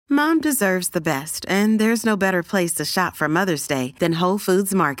Mom deserves the best, and there's no better place to shop for Mother's Day than Whole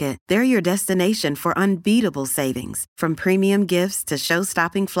Foods Market. They're your destination for unbeatable savings, from premium gifts to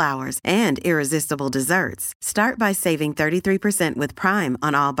show-stopping flowers and irresistible desserts. Start by saving 33% with Prime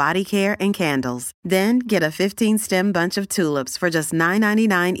on all body care and candles. Then get a 15-stem bunch of tulips for just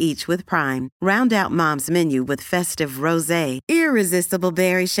 $9.99 each with Prime. Round out Mom's menu with festive rosé, irresistible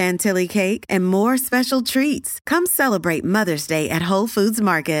berry chantilly cake, and more special treats. Come celebrate Mother's Day at Whole Foods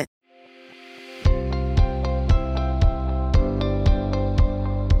Market.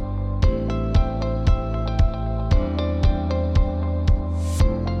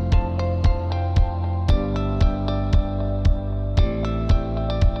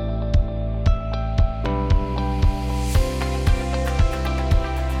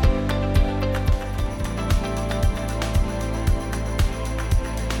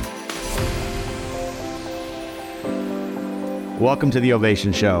 Welcome to the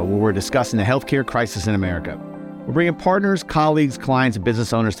Ovation Show, where we're discussing the healthcare crisis in America. We're bringing partners, colleagues, clients, and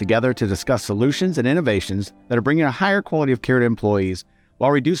business owners together to discuss solutions and innovations that are bringing a higher quality of care to employees while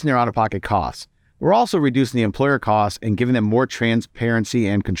reducing their out-of-pocket costs. We're also reducing the employer costs and giving them more transparency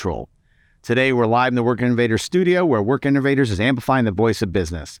and control. Today, we're live in the Work Innovators studio, where Work Innovators is amplifying the voice of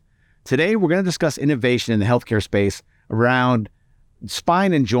business. Today, we're going to discuss innovation in the healthcare space around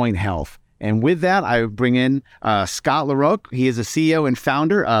spine and joint health. And with that, I bring in Scott LaRoque. He is the CEO and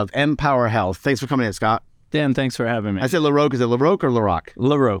founder of MPOWERHealth. Thanks for coming in, Scott. Dan, thanks for having me. I said LaRoque. Is it LaRoque or LaRoque?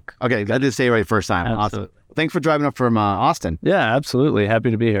 LaRoque. Okay, I did say it right first time. Absolutely. Awesome. Thanks for driving up from Austin. Yeah, absolutely.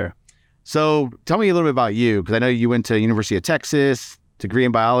 Happy to be here. So tell me a little bit about you, because I know you went to University of Texas, degree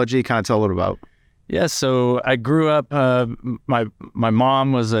in biology. Kind of tell a little about. Yeah, so I grew up, my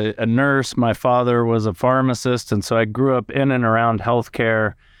mom was a nurse, my father was a pharmacist, and so I grew up in and around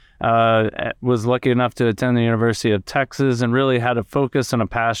healthcare. Was lucky enough to attend the University of Texas and really had a focus and a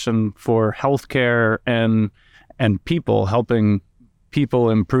passion for healthcare and people, helping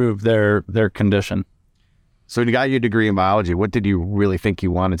people improve their condition. So you got your degree in biology. What did you really think you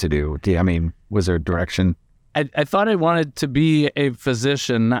wanted to do? I mean, was there a direction? I thought I wanted to be a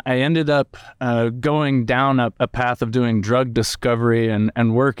physician. I ended up going down a path of doing drug discovery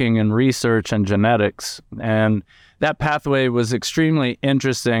and working in research and genetics. And that pathway was extremely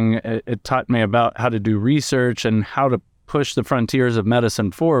interesting. It taught me about how to do research and how to push the frontiers of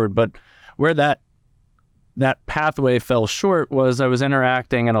medicine forward. But where that pathway fell short was I was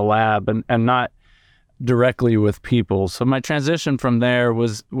interacting in a lab and not directly with people. So my transition from there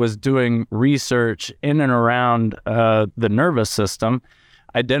was doing research in and around the nervous system,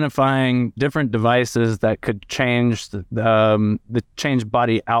 identifying different devices that could change change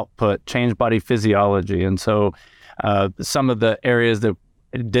body output, change body physiology. And so some of the areas that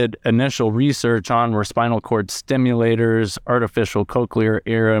I did initial research on were spinal cord stimulators, artificial cochlear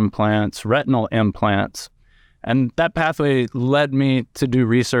ear implants, retinal implants. And that pathway led me to do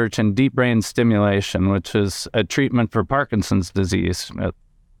research in deep brain stimulation, which is a treatment for Parkinson's disease.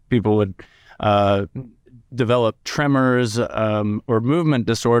 People would develop tremors or movement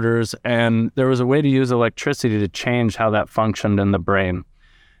disorders, and there was a way to use electricity to change how that functioned in the brain.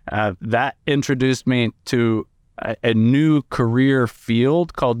 That introduced me to a new career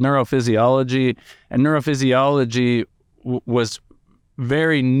field called neurophysiology, and neurophysiology was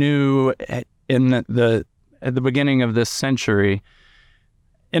very new at the beginning of this century.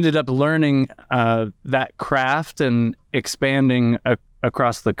 Ended up learning that craft and expanding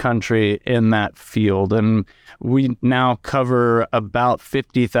across the country in that field. And we now cover about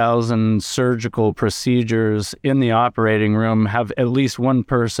 50,000 surgical procedures in the operating room, have at least one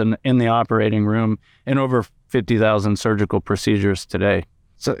person in the operating room in over 50,000 surgical procedures today.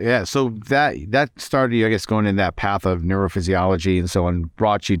 So that started you, I guess, going in that path of neurophysiology and so on,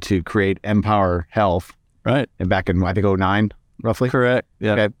 brought you to create MPOWERHealth. Right. And back in, I think, 2009, roughly? Correct.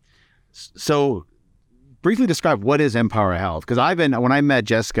 Yeah. Okay. So briefly describe what is MPOWERHealth, because when I met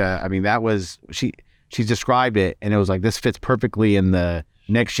Jessica, I mean, that was, she described it, and it was like, this fits perfectly in the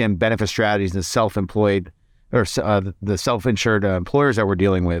next-gen benefit strategies and the self-employed, or the self-insured employers that we're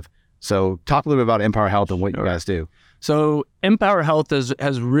dealing with. So talk a little bit about MPOWERHealth and what you guys do. So MPOWERHealth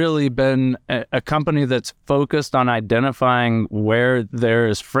has really been a company that's focused on identifying where there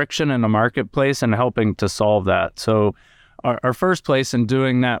is friction in the marketplace and helping to solve that. So our first place in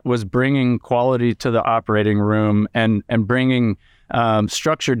doing that was bringing quality to the operating room and bringing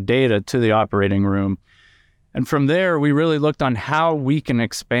structured data to the operating room. And from there, we really looked on how we can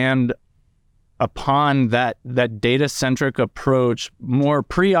expand upon that data-centric approach more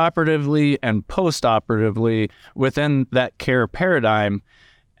preoperatively and postoperatively within that care paradigm.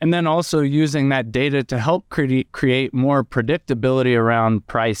 And then also using that data to help create more predictability around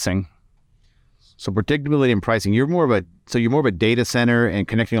pricing. So predictability and pricing, you're more of a data center and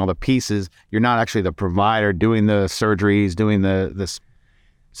connecting all the pieces. You're not actually the provider doing the surgeries, doing this.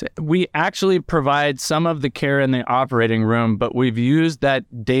 So we actually provide some of the care in the operating room, but we've used that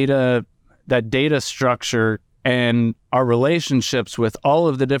data structure and our relationships with all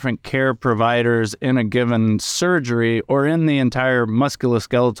of the different care providers in a given surgery or in the entire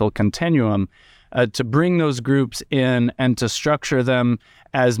musculoskeletal continuum to bring those groups in and to structure them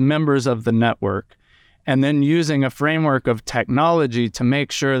as members of the network. And then using a framework of technology to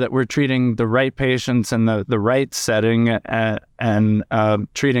make sure that we're treating the right patients in the right setting and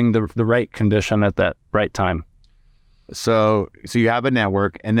treating the right condition at that right time. So you have a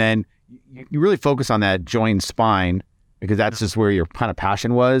network, and then you really focus on that joint and spine because that's just where your kind of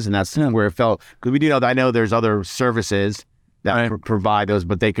passion was, and that's where it felt. Because we do know that I know there's other services that provide those,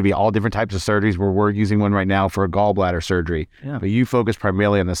 but they could be all different types of surgeries. Where we're using one right now for a gallbladder surgery, but you focus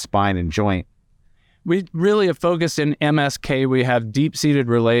primarily on the spine and joint. We really have focused in MSK. We have deep-seated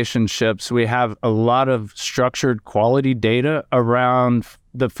relationships. We have a lot of structured quality data around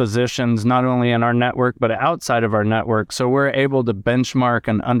the physicians, not only in our network, but outside of our network. So we're able to benchmark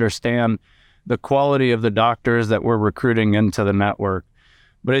and understand the quality of the doctors that we're recruiting into the network.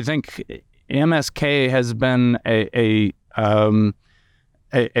 But I think MSK has been a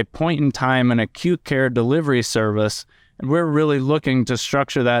point in time, an acute care delivery service, and we're really looking to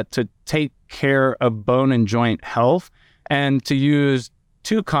structure that to take care of bone and joint health and to use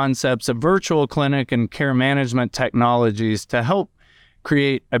two concepts of virtual clinic and care management technologies to help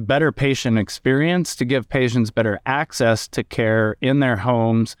create a better patient experience, to give patients better access to care in their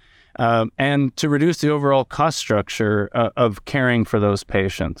homes, and to reduce the overall cost structure of caring for those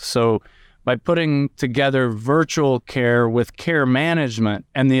patients. So by putting together virtual care with care management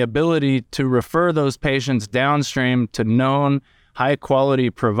and the ability to refer those patients downstream to known high-quality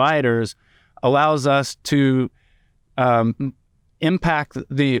providers allows us to impact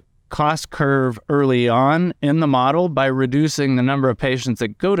the cost curve early on in the model by reducing the number of patients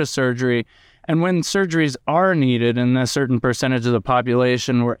that go to surgery. And when surgeries are needed in a certain percentage of the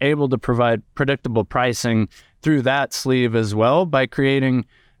population, we're able to provide predictable pricing through that sleeve as well by creating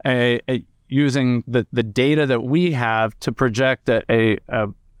using the data that we have to project a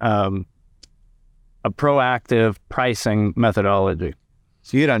proactive pricing methodology.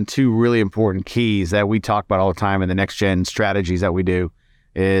 So you hit on two really important keys that we talk about all the time in the next gen strategies that we do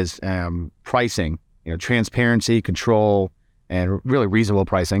is pricing, transparency, control, and really reasonable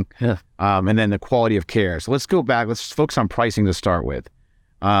pricing. Yeah. And then the quality of care. So let's go back. Let's focus on pricing to start with.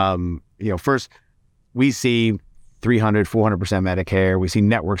 First we see 300, 400% Medicare. We see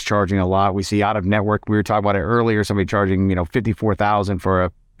networks charging a lot. We see out of network. We were talking about it earlier. Somebody charging, $54,000 for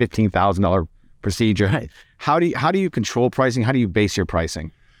a $15,000 procedure. Right. How do you control pricing? How do you base your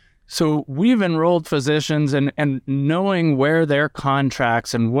pricing? So we've enrolled physicians and knowing where their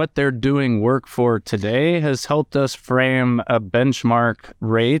contracts and what they're doing work for today has helped us frame a benchmark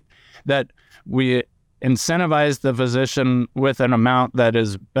rate that we incentivize the physician with an amount that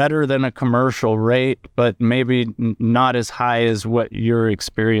is better than a commercial rate, but maybe not as high as what you're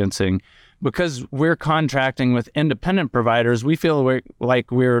experiencing. Because we're contracting with independent providers, we feel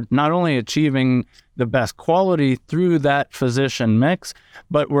like we're not only achieving the best quality through that physician mix,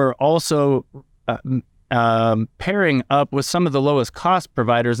 but we're also pairing up with some of the lowest cost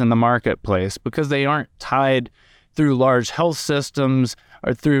providers in the marketplace because they aren't tied through large health systems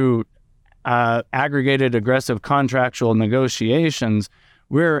or through aggregated aggressive contractual negotiations.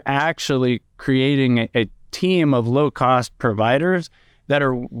 We're actually creating a team of low-cost providers that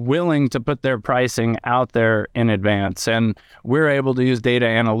are willing to put their pricing out there in advance. And we're able to use data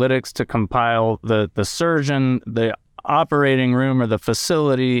analytics to compile the surgeon, the operating room or the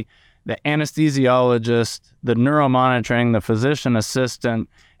facility, the anesthesiologist, the neuromonitoring, the physician assistant,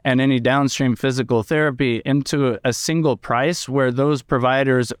 and any downstream physical therapy into a single price where those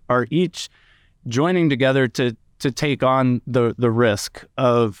providers are each joining together to take on the risk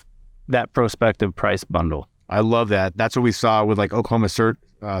of that prospective price bundle. I love that. That's what we saw with like Oklahoma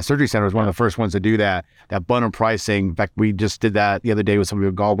Surgery Center was one of the first ones to do that bundle pricing. In fact, we just did that the other day with somebody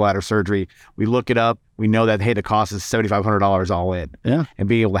with gallbladder surgery. We look it up. We know that, hey, the cost is $7,500 all in. Yeah. And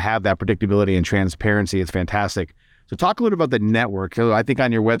being able to have that predictability and transparency is fantastic. So talk a little about the network. So I think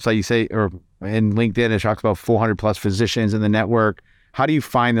on your website you say, or in LinkedIn, it talks about 400 plus physicians in the network. How do you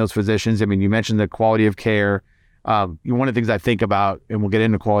find those physicians? I mean, you mentioned the quality of care. One of the things I think about, and we'll get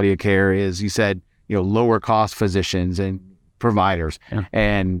into quality of care, is you said, lower cost physicians and providers. Yeah.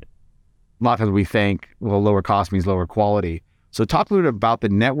 And a lot of times we think, well, lower cost means lower quality. So talk a little bit about the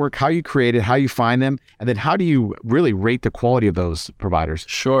network, how you create it, how you find them, and then how do you really rate the quality of those providers?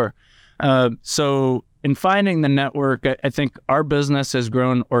 Sure. So in finding the network, I think our business has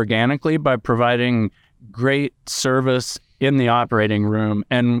grown organically by providing great service in the operating room.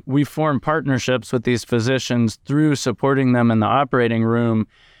 And we form partnerships with these physicians through supporting them in the operating room.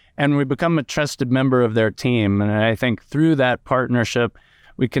 And we become a trusted member of their team. And I think through that partnership,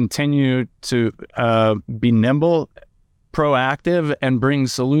 we continue to be nimble, proactive, and bring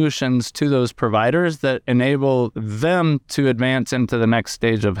solutions to those providers that enable them to advance into the next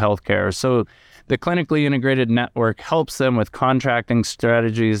stage of healthcare. So the clinically integrated network helps them with contracting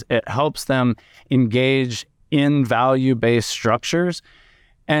strategies. It helps them engage in value-based structures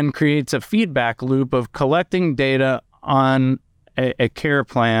and creates a feedback loop of collecting data on a care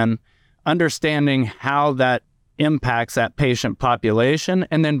plan, understanding how that impacts that patient population,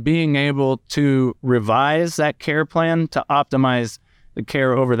 and then being able to revise that care plan to optimize the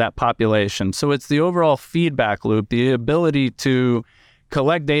care over that population. So it's the overall feedback loop, the ability to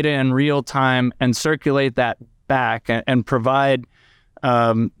collect data in real time and circulate that back and provide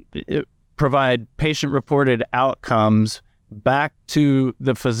patient-reported outcomes back to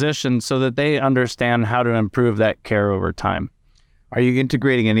the physician so that they understand how to improve that care over time. Are you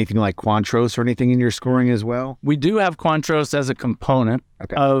integrating anything like Quantros or anything in your scoring as well? We do have Quantros as a component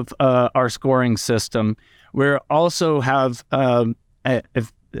of our scoring system. We also have de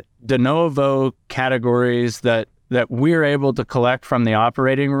novo categories that we're able to collect from the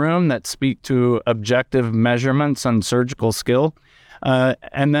operating room that speak to objective measurements on surgical skill.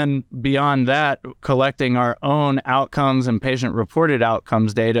 And then beyond that, collecting our own outcomes and patient-reported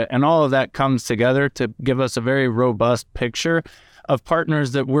outcomes data. And all of that comes together to give us a very robust picture of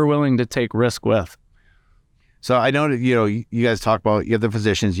partners that we're willing to take risk with. So I know that, you guys talk about, you have the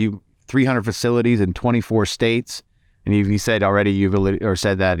physicians, 300 facilities in 24 states. And you said already,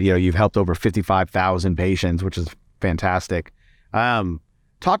 said that, you've helped over 55,000 patients, which is fantastic. Talk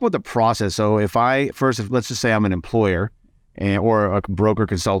about the process. So let's just say I'm an employer or a broker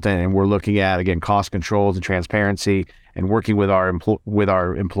consultant, and we're looking at, again, cost controls and transparency and working with our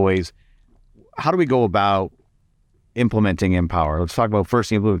employees. How do we go about implementing Empower? Let's talk about first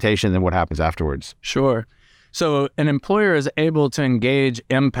the implementation and then what happens afterwards. Sure. So an employer is able to engage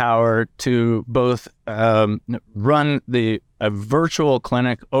Empower to both run a virtual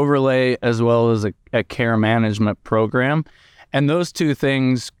clinic overlay as well as a care management program. And those two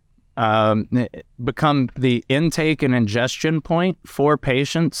things become the intake and ingestion point for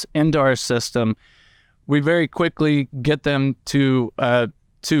patients into our system. We very quickly get them to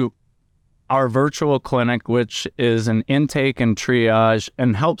our virtual clinic, which is an intake and triage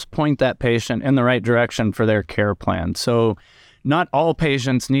and helps point that patient in the right direction for their care plan. So not all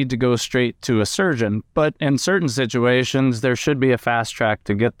patients need to go straight to a surgeon, but in certain situations, there should be a fast track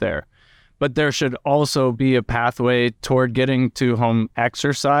to get there. But there should also be a pathway toward getting to home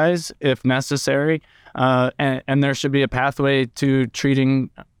exercise if necessary. And there should be a pathway to treating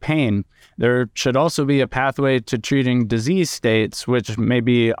pain. There should also be a pathway to treating disease states, which may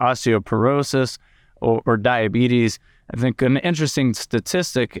be osteoporosis or diabetes. I think an interesting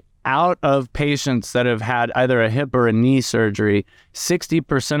statistic, out of patients that have had either a hip or a knee surgery,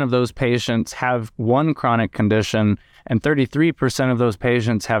 60% of those patients have one chronic condition and 33% of those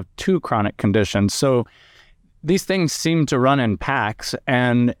patients have two chronic conditions. So these things seem to run in packs,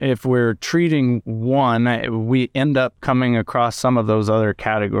 and if we're treating one, we end up coming across some of those other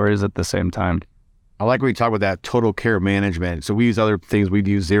categories at the same time. I like when you talk about that total care management. So we use other things. We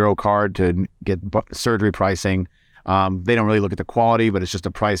use Zero Card to get surgery pricing. They don't really look at the quality, but it's just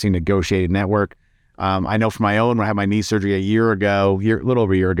a pricing negotiated network. I know for my own, when I had my knee surgery a little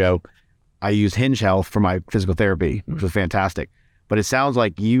over a year ago, I used Hinge Health for my physical therapy, which was fantastic. But it sounds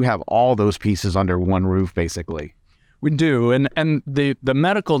like you have all those pieces under one roof, basically. We do. And the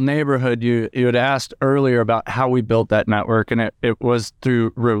medical neighborhood, you had asked earlier about how we built that network, and it was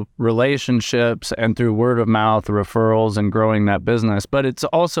through relationships and through word of mouth referrals and growing that business. But it's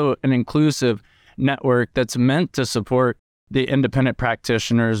also an inclusive network that's meant to support the independent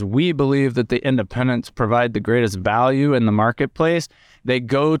practitioners. We believe that the independents provide the greatest value in the marketplace. They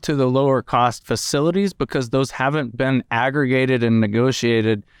go to the lower cost facilities because those haven't been aggregated and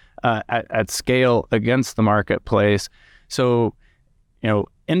negotiated at scale against the marketplace. So,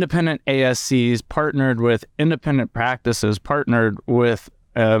 independent ASCs partnered with independent practices, partnered with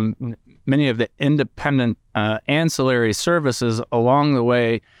many of the independent ancillary services along the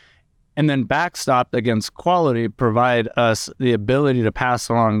way, and then backstopped against quality, provide us the ability to pass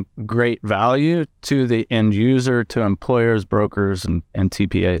along great value to the end user, to employers, brokers, and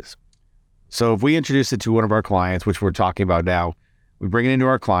TPAs. So if we introduce it to one of our clients, which we're talking about now, we bring it into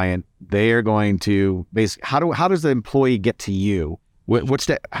our client, they are going to basically, how does the employee get to you?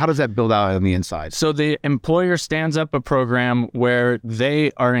 How does that build out on the inside? So the employer stands up a program where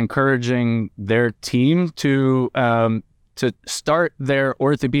they are encouraging their team to start their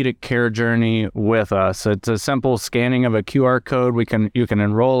orthopedic care journey with us. It's a simple scanning of a QR code. You can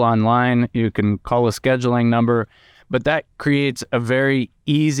enroll online. You can call a scheduling number, but that creates a very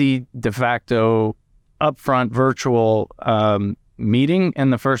easy de facto upfront virtual meeting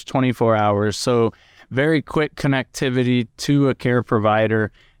in the first 24 hours. So very quick connectivity to a care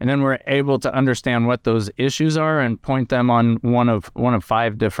provider, and then we're able to understand what those issues are and point them on one of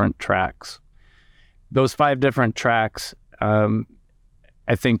 5 different tracks. Those 5 different tracks,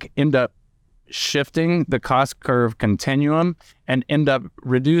 I think, end up shifting the cost curve continuum and end up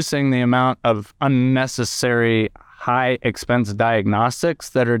reducing the amount of unnecessary high expense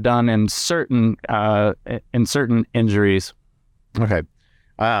diagnostics that are done in certain injuries. Okay.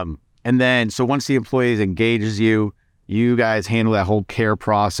 And then, so once the employee engages you, you guys handle that whole care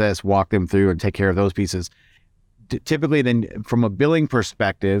process, walk them through and take care of those pieces. Typically then, from a billing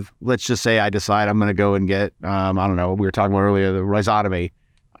perspective, let's just say I decide I'm going to go and get, I don't know, we were talking about earlier, the rhizotomy,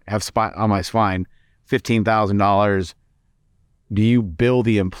 have on my spine, $15,000. Do you bill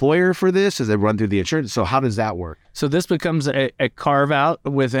the employer for this? Does it run through the insurance? So how does that work? So this becomes a carve out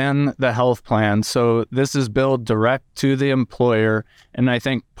within the health plan. So this is billed direct to the employer. And I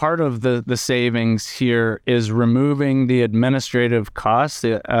think part of the savings here is removing the administrative costs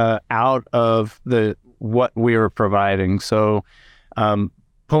out of what we are providing. So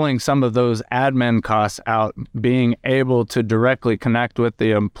pulling some of those admin costs out, being able to directly connect with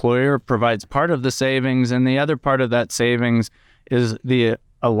the employer provides part of the savings. And the other part of that savings is the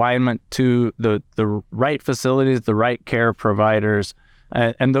alignment to the right facilities, the right care providers.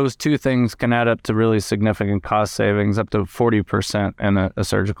 And those two things can add up to really significant cost savings, up to 40% in a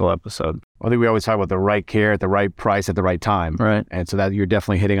surgical episode. I think we always talk about the right care at the right price at the right time. Right. And so that you're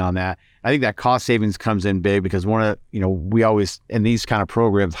definitely hitting on that. I think that cost savings comes in big because we always, in these kind of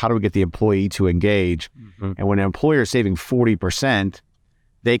programs, how do we get the employee to engage? Mm-hmm. And when an employer is saving 40%,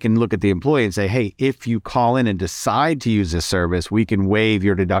 they can look at the employee and say, hey, if you call in and decide to use this service, we can waive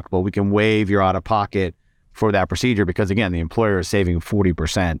your deductible. We can waive your out-of-pocket for that procedure because, again, the employer is saving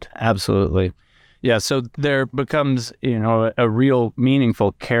 40%. Absolutely. Yeah, so there becomes, a real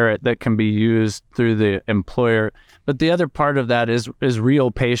meaningful carrot that can be used through the employer. But the other part of that is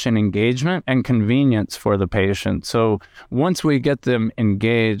real patient engagement and convenience for the patient. So once we get them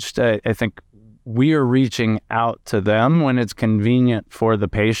engaged, I think we are reaching out to them when it's convenient for the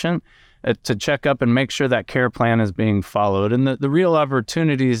patient to check up and make sure that care plan is being followed. And the real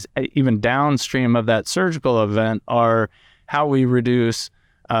opportunities, even downstream of that surgical event, are how we reduce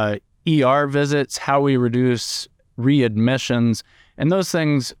ER visits, how we reduce readmissions. And those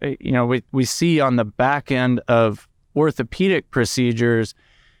things, we see on the back end of orthopedic procedures,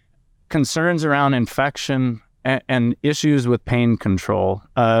 concerns around infection and issues with pain control.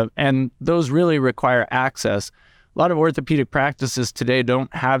 And those really require access. A lot of orthopedic practices today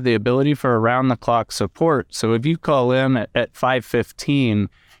don't have the ability for around-the-clock support. So if you call in at 5:15,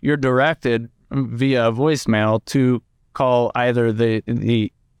 you're directed via a voicemail to call either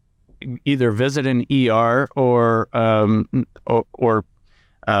either visit an ER or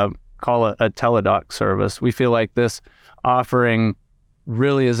call a teledoc service. We feel like this offering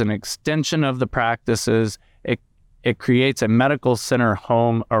really is an extension of the practices. It creates a medical center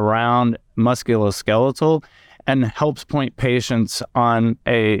home around musculoskeletal and helps point patients on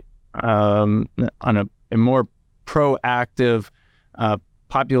a more proactive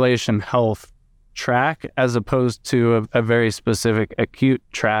population health track as opposed to a very specific acute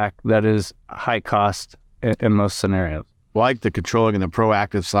track that is high cost in most scenarios. Well, I like the controlling and the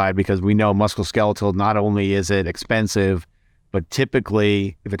proactive side because we know musculoskeletal, not only is it expensive, but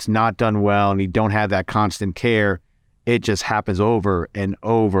typically if it's not done well and you don't have that constant care, it just happens over and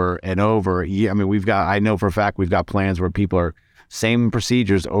over and over. Yeah, I mean, I know for a fact we've got plans where people are same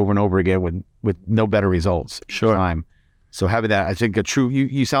procedures over and over again with no better results each time. So having that, I think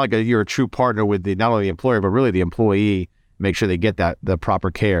you sound like you're a true partner with not only the employer, but really the employee, make sure they get the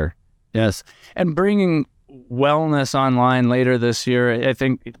proper care. Yes. And bringing wellness online later this year, I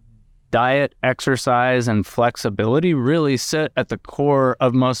think diet, exercise, and flexibility really sit at the core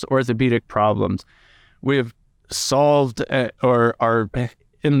of most orthopedic problems. We have solved or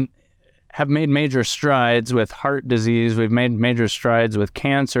have made major strides with heart disease. We've made major strides with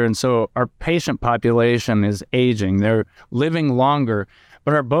cancer. And so our patient population is aging. They're living longer,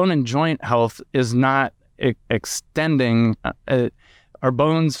 but our bone and joint health is not extending our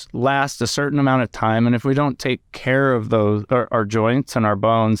bones last a certain amount of time, and if we don't take care of those, our joints and our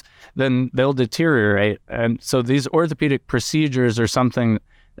bones, then they'll deteriorate. And so these orthopedic procedures are something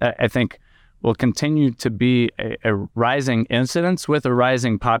that I think will continue to be a rising incidence with a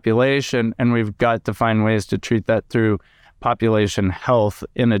rising population, and we've got to find ways to treat that through population health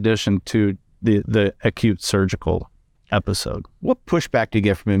in addition to the acute surgical episode. What pushback do you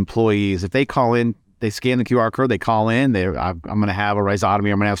get from employees if they call in? They scan the QR code, they call in, I'm going to have a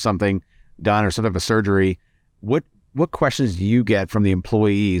rhizotomy, I'm going to have something done or some type of surgery. What questions do you get from the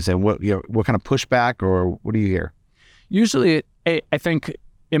employees, and what kind of pushback, or what do you hear? Usually, I think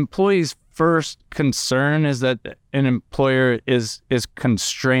employees' first concern is that an employer is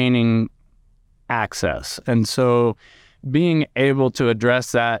constraining access. And so being able to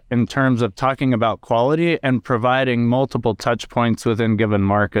address that in terms of talking about quality and providing multiple touch points within given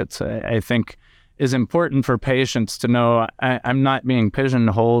markets, I think is important for patients to know I'm not being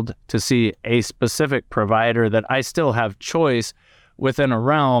pigeonholed to see a specific provider, that I still have choice within a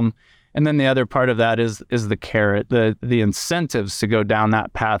realm. And then the other part of that is the carrot, the incentives to go down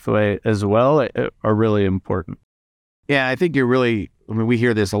that pathway as well are really important. Yeah, I think we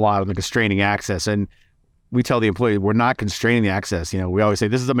hear this a lot on the constraining access, and we tell the employee, we're not constraining the access. We always say,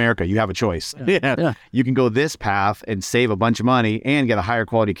 this is America, you have a choice. Yeah. You can go this path and save a bunch of money and get a higher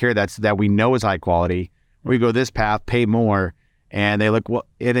quality care that we know is high quality. Or you go this path, pay more. And they look, well,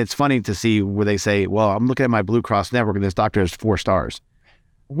 and it's funny to see where they say, well, I'm looking at my Blue Cross network and this doctor has 4 stars.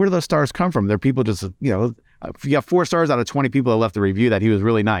 Where do those stars come from? They're people just, if you got 4 stars out of 20 people that left the review that he was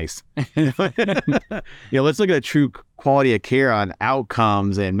really nice. Let's look at a true quality of care on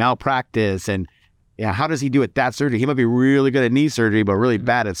outcomes and malpractice, and how does he do at that surgery? He might be really good at knee surgery, but really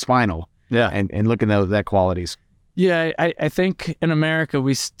bad at spinal. Yeah, and look at that qualities. Yeah, I think in America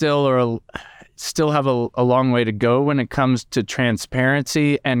we still have a long way to go when it comes to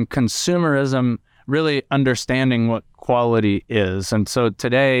transparency and consumerism, really understanding what quality is. And so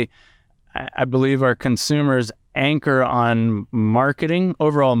today, I believe our consumers anchor on marketing,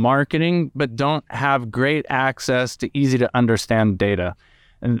 overall marketing, but don't have great access to easy to understand data.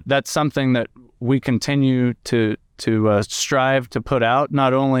 And that's something that we continue to strive to put out,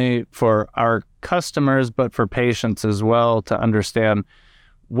 not only for our customers, but for patients as well, to understand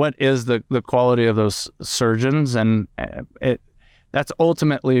what is the quality of those surgeons. And that's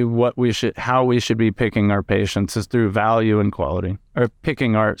ultimately how we should be picking our patients, is through value and quality, or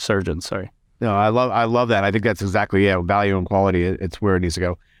picking our surgeons, sorry. No, I love that. I think that's exactly, value and quality. It's where it needs to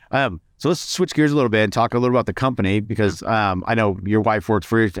go. So let's switch gears a little bit and talk a little about the company, because I know your wife works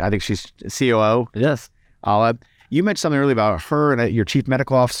for you. I think she's COO. Yes. You mentioned something earlier about her and your chief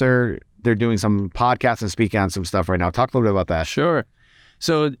medical officer. They're doing some podcasts and speaking on some stuff right now. Talk a little bit about that. Sure.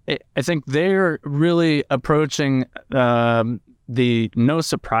 So I think they're really approaching the No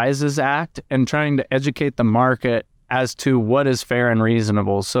Surprises Act and trying to educate the market as to what is fair and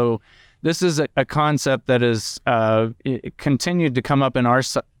reasonable. So this is a concept that has continued to come up in our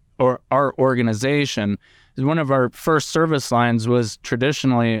organization. One of our first service lines was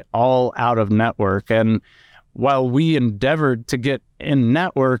traditionally all out of network. And while we endeavored to get in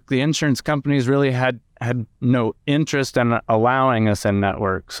network, the insurance companies really had no interest in allowing us in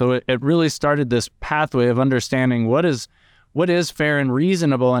network. So it really started this pathway of understanding what is fair and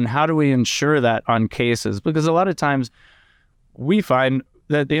reasonable, and how do we ensure that on cases? Because a lot of times we find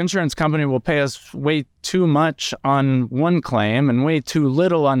that the insurance company will pay us way too much on one claim and way too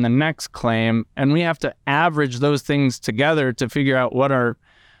little on the next claim, and we have to average those things together to figure out what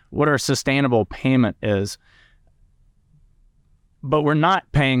our sustainable payment is. But we're not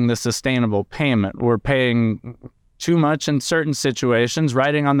paying the sustainable payment. We're paying too much in certain situations,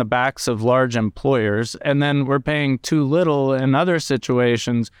 riding on the backs of large employers, and then we're paying too little in other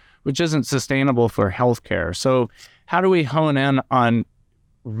situations, which isn't sustainable for healthcare. So how do we hone in on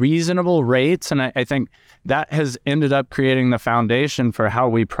reasonable rates? And I think that has ended up creating the foundation for how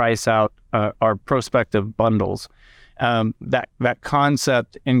we price out our prospective bundles. That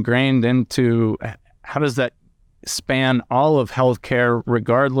concept ingrained into how does that span all of healthcare,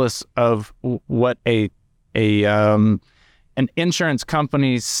 regardless of what an insurance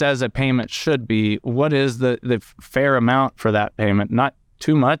company says a payment should be. What is the fair amount for that payment? Not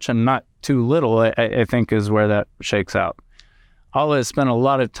too much and not too little, I think, is where that shakes out. Alla has spent a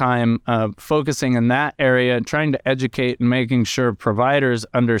lot of time focusing in that area, trying to educate and making sure providers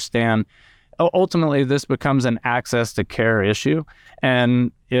understand. Ultimately, this becomes an access to care issue.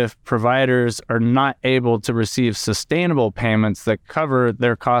 And if providers are not able to receive sustainable payments that cover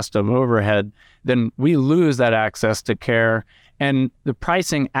their cost of overhead, then we lose that access to care. And the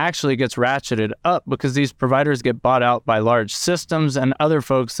pricing actually gets ratcheted up because these providers get bought out by large systems and other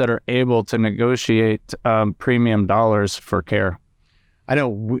folks that are able to negotiate premium dollars for care. I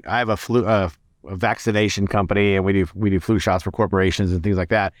know I have a vaccination company, and we do flu shots for corporations and things like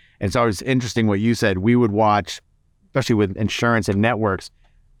that. And it's always interesting what you said. We would watch, especially with insurance and networks,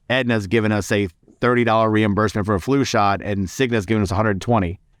 Aetna's given us a $30 reimbursement for a flu shot, and Cigna's giving us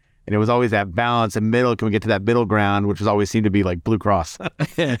 $120. And it was always that balance in middle. Can we get to that middle ground, which was always seemed to be like Blue Cross.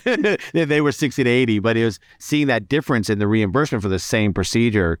 They were 60 to 80, but it was seeing that difference in the reimbursement for the same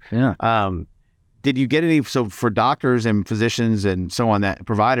procedure. Yeah. Did you get any, so for doctors and physicians and so on, that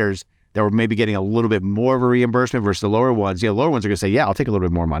providers that were maybe getting a little bit more of a reimbursement versus the lower ones? Yeah, the lower ones are going to say, yeah, I'll take a little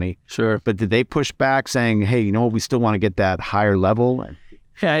bit more money. Sure. But did they push back saying, hey, you know what, we still want to get that higher level?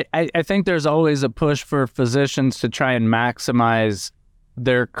 Yeah, I think there's always a push for physicians to try and maximize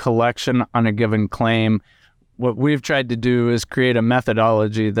their collection on a given claim. What we've tried to do is create a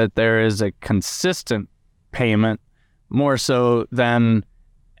methodology that there is a consistent payment more so than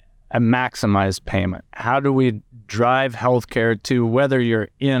a maximized payment. How do we drive healthcare to, whether you're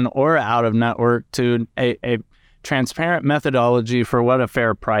in or out of network, to a transparent methodology for what a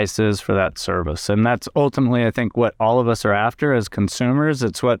fair price is for that service? And that's ultimately, I think, what all of us are after as consumers.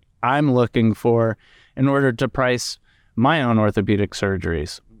 It's what I'm looking for in order to price my own orthopedic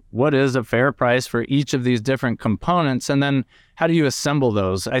surgeries. What is a fair price for each of these different components? And then how do you assemble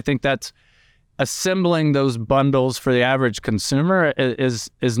those? I think that's assembling those bundles for the average consumer is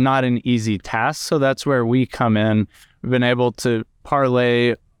not an easy task. So that's where we come in. We've been able to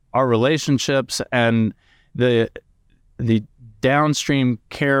parlay our relationships and the downstream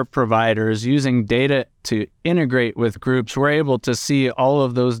care providers using data to integrate with groups. We're able to see all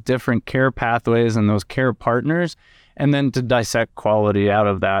of those different care pathways and those care partners, and then to dissect quality out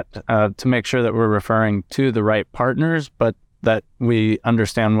of that to make sure that we're referring to the right partners, but that we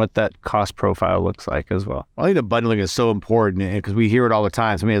understand what that cost profile looks like as well. I think the bundling is so important because we hear it all the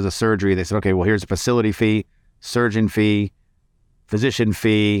time. Somebody has a surgery, they said, okay, well, here's a facility fee, surgeon fee, physician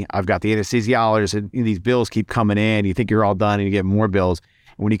fee. I've got the anesthesiologist, and these bills keep coming in. You think you're all done and you get more bills.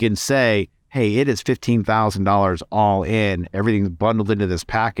 And when you can say, hey, it is $15,000 all in, everything's bundled into this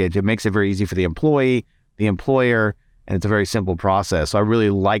package, it makes it very easy for the employee, the employer, and it's a very simple process. So I really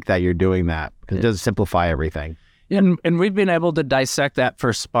like that you're doing that because it does simplify everything. And we've been able to dissect that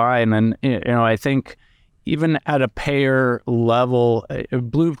for spine. And, I think even at a payer level,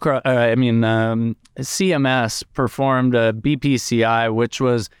 CMS performed a BPCI, which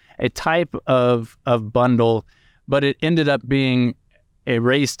was a type of bundle, but it ended up being a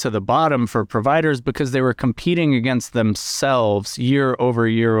race to the bottom for providers because they were competing against themselves year over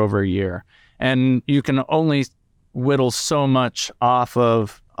year over year. And you can only whittle so much off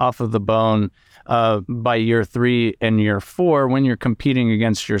of the bone by year 3 and year 4 when you're competing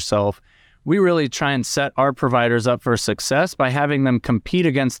against yourself. We really try and set our providers up for success by having them compete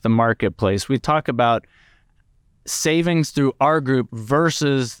against the marketplace. We talk about savings through our group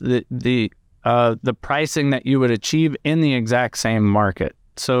versus the pricing that you would achieve in the exact same market.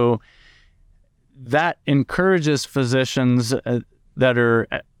 So that encourages physicians that are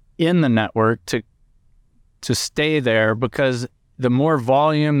in the network to stay there, because the more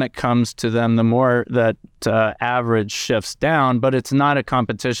volume that comes to them, the more that average shifts down, but it's not a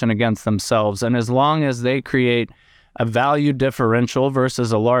competition against themselves. And as long as they create a value differential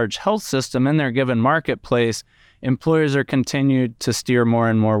versus a large health system in their given marketplace, employers are continued to steer more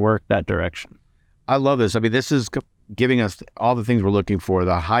and more work that direction. I love this. I mean, this is giving us all the things we're looking for: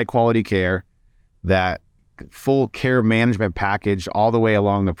 the high quality care, that full care management package all the way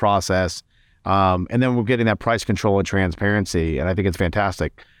along the process. And then we're getting that price control and transparency, and I think it's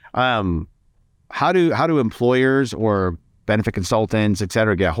fantastic. How do employers or benefit consultants, et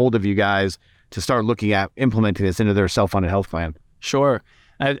cetera, get a hold of you guys to start looking at implementing this into their self-funded health plan? Sure.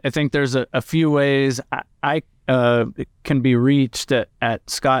 I think there's a few ways. I can be reached at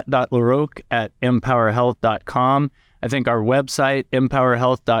scott.laroque@MPOWERHealth.com. I think our website,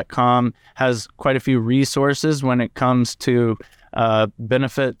 MPOWERHealth.com, has quite a few resources when it comes to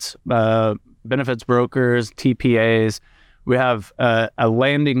benefits brokers, TPAs. We have a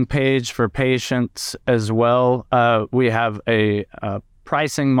landing page for patients as well. We have a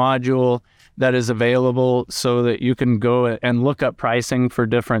pricing module that is available so that you can go and look up pricing for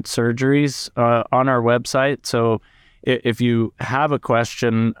different surgeries on our website. So if you have a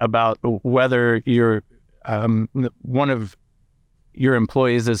question about whether one of your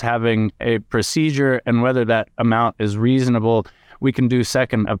employees is having a procedure and whether that amount is reasonable, we can do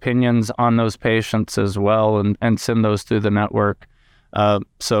second opinions on those patients as well and send those through the network.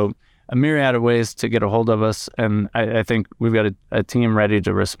 So a myriad of ways to get a hold of us, and I think we've got a team ready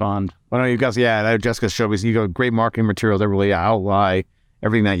to respond. Well, no, you guys, Jessica showed me you got great marketing materials that really outline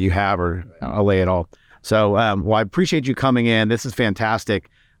everything that you have or allay it all. So, well, I appreciate you coming in. This is fantastic.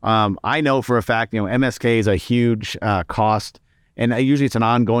 I know for a fact, MSK is a huge cost, and usually it's an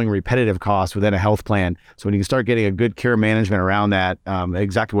ongoing repetitive cost within a health plan. So when you start getting a good care management around that,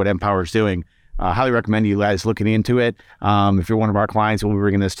 exactly what Empower is doing, highly recommend you guys looking into it. If you're one of our clients, we'll be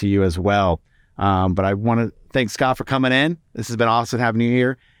bringing this to you as well. But I want to thank Scott for coming in. This has been awesome having you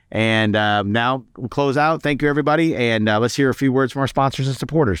here. And now we'll close out. Thank you, everybody. And let's hear a few words from our sponsors and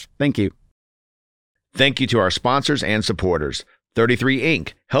supporters. Thank you. Thank you to our sponsors and supporters. 33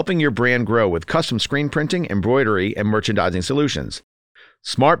 Inc., helping your brand grow with custom screen printing, embroidery, and merchandising solutions.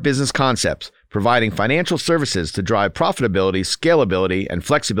 Smart Business Concepts, providing financial services to drive profitability, scalability, and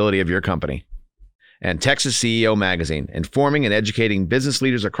flexibility of your company. And Texas CEO Magazine, informing and educating business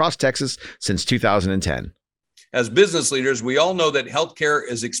leaders across Texas since 2010. As business leaders, we all know that healthcare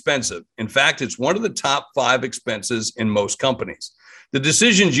is expensive. In fact, it's one of the top 5 expenses in most companies. The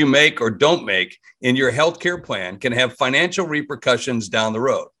decisions you make or don't make in your healthcare plan can have financial repercussions down the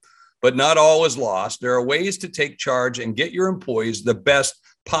road. But not all is lost. There are ways to take charge and get your employees the best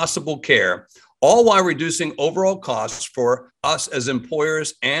possible care, all while reducing overall costs for us as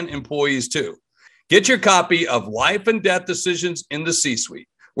employers and employees too. Get your copy of Life and Death Decisions in the C-Suite,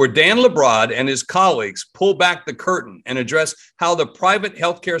 where Dan Labrod and his colleagues pull back the curtain and address how the private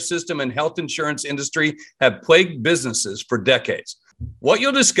healthcare system and health insurance industry have plagued businesses for decades. What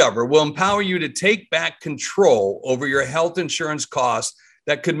you'll discover will empower you to take back control over your health insurance costs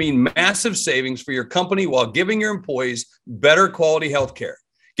that could mean massive savings for your company while giving your employees better quality healthcare.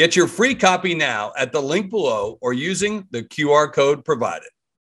 Get your free copy now at the link below or using the QR code provided.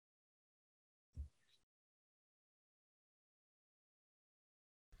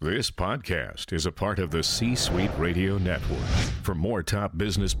 This podcast is a part of the C-Suite Radio Network. For more top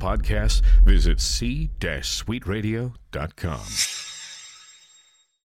business podcasts, visit c-suiteradio.com.